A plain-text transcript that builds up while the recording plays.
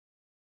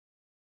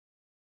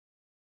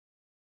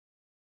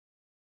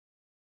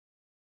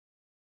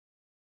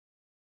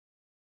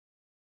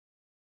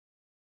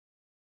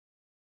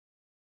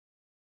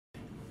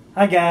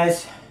Hi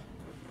guys,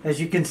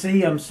 as you can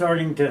see I'm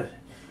starting to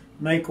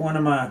make one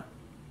of my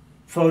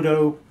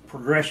photo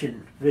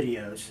progression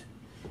videos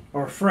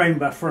or frame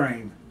by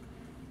frame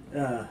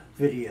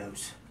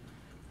videos.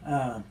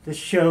 This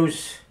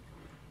shows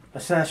a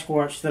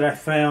Sasquatch that I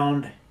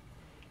found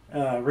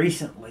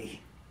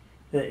recently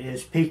that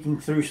is peeking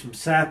through some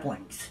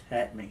saplings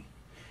at me.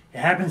 It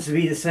happens to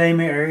be the same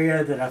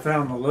area that I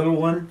found the little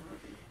one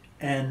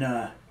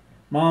and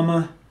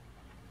Mama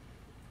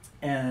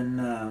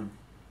and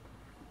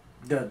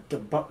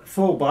the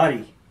full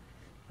body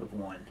of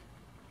one.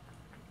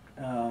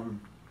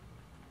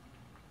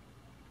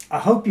 I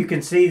hope you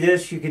can see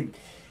this. You can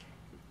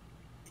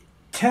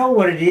tell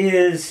what it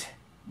is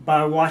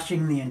by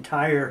watching the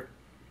entire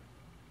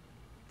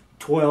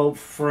 12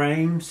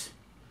 frames.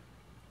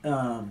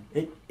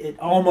 It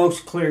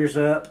almost clears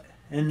up,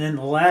 and then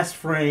the last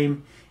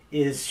frame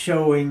is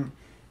showing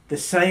the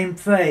same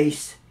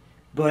face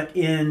but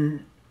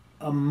in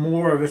a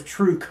more of a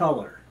true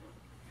color.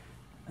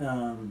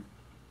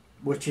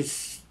 Which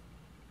is,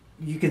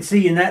 you can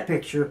see in that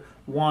picture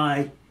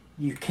why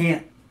you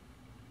can't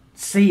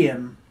see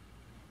him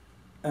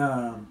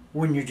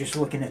when you're just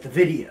looking at the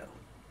video.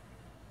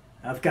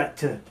 I've got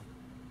to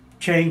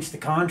change the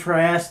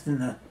contrast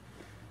and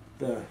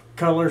the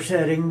color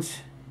settings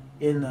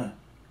in the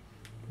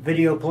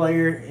video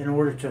player in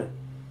order to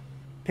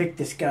pick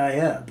this guy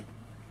up.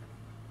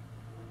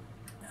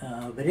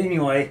 But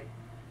anyway,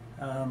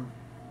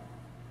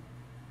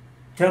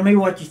 tell me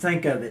what you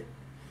think of it.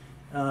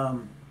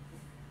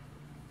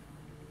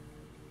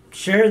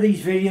 Share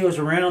these videos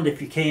around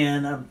if you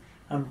can.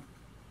 I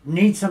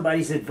need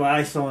somebody's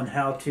advice on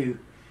how to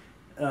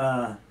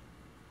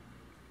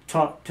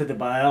talk to the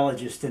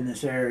biologist in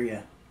this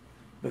area,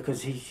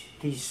 because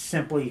he's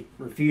simply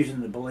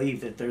refusing to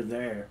believe that they're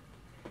there.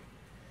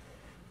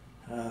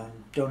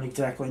 Don't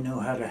exactly know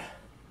how to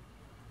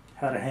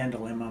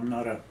handle him. I'm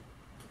not a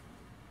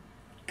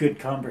good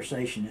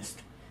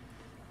conversationist.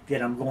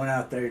 Yet I'm going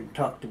out there and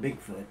talk to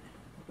Bigfoot,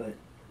 but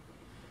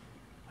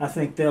I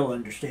think they'll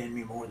understand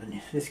me more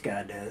than this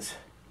guy does.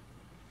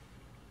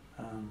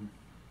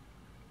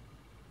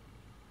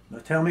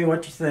 But tell me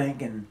what you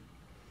think and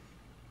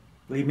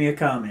leave me a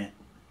comment.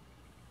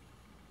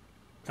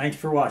 Thanks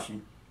for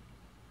watching.